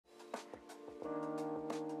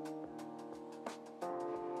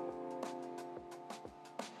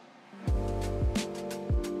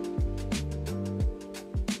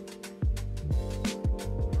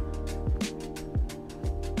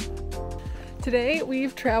Today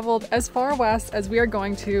we've traveled as far west as we are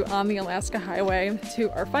going to on the Alaska Highway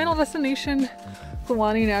to our final destination,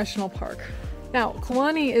 Kluane National Park. Now,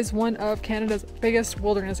 Kluane is one of Canada's biggest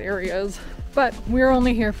wilderness areas, but we're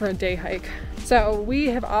only here for a day hike. So we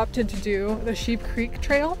have opted to do the Sheep Creek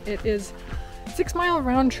Trail. It is a 6-mile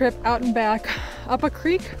round trip out and back up a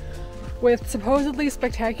creek with supposedly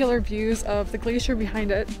spectacular views of the glacier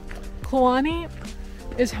behind it. Kluane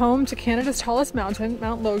is home to Canada's tallest mountain,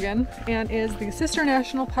 Mount Logan, and is the sister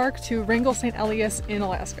national park to Wrangell St. Elias in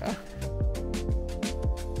Alaska.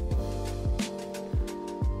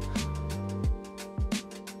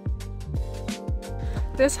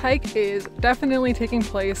 This hike is definitely taking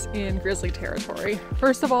place in grizzly territory.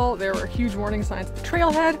 First of all, there were huge warning signs at the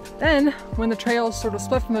trailhead. Then, when the trail sort of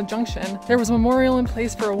split from the junction, there was a memorial in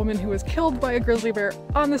place for a woman who was killed by a grizzly bear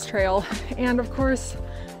on this trail. And of course,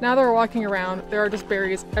 now that we're walking around, there are just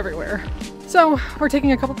berries everywhere. So we're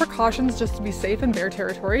taking a couple precautions just to be safe in bear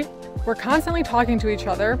territory. We're constantly talking to each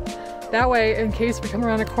other. That way, in case we come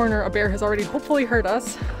around a corner, a bear has already hopefully hurt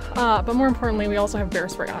us. But more importantly, we also have bear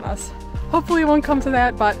spray on us. Hopefully it won't come to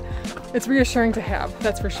that, but it's reassuring to have,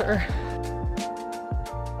 that's for sure.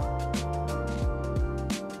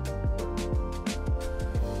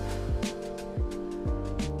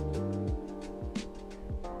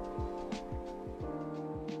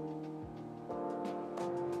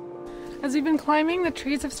 As we've been climbing, the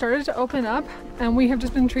trees have started to open up, and we have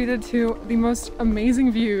just been treated to the most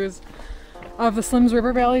amazing views of the Slims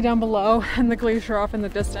River Valley down below and the glacier off in the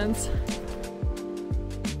distance.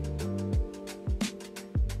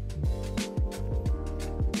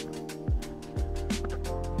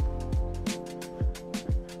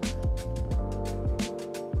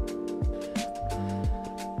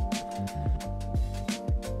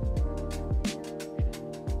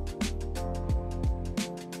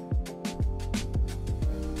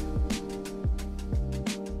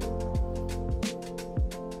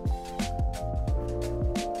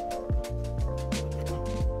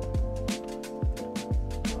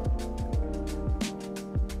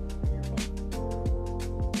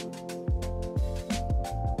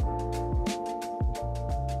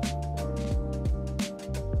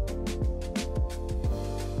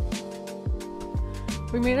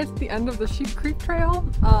 We made it to the end of the Sheep Creek Trail.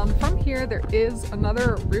 From here there is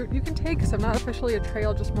another route you can take, so not officially a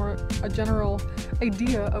trail, just more a general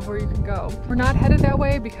idea of where you can go. We're not headed that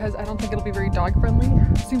way because I don't think it'll be very dog friendly.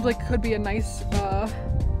 Seems like it could be a nice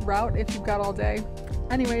route if you've got all day.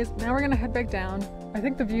 Anyways, now we're gonna head back down. I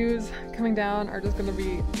think the views coming down are just gonna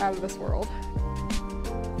be out of this world.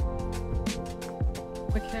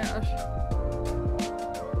 The cache.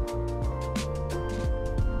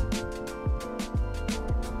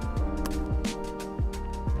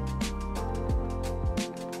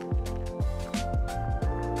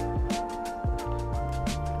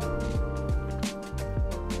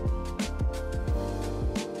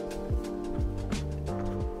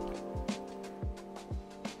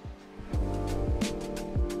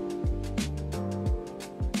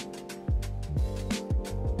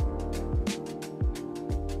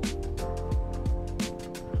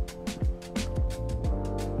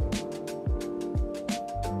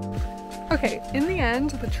 Okay, in the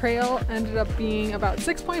end, the trail ended up being about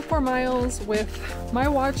 6.4 miles with, my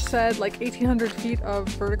watch said, like 1,800 feet of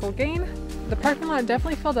vertical gain. The parking lot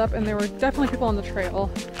definitely filled up and there were definitely people on the trail.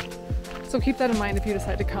 So keep that in mind if you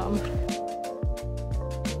decide to come.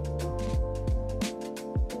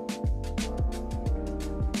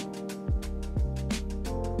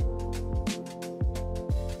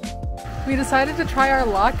 We decided to try our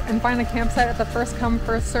luck and find a campsite at the first come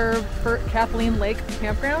first serve Kathleen Lake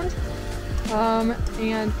campground.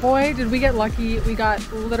 And boy, did we get lucky. We got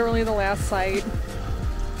literally the last site.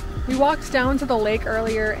 We walked down to the lake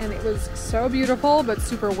earlier and it was so beautiful but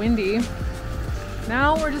super windy.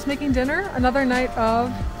 Now we're just making dinner, another night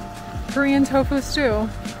of Korean tofu stew.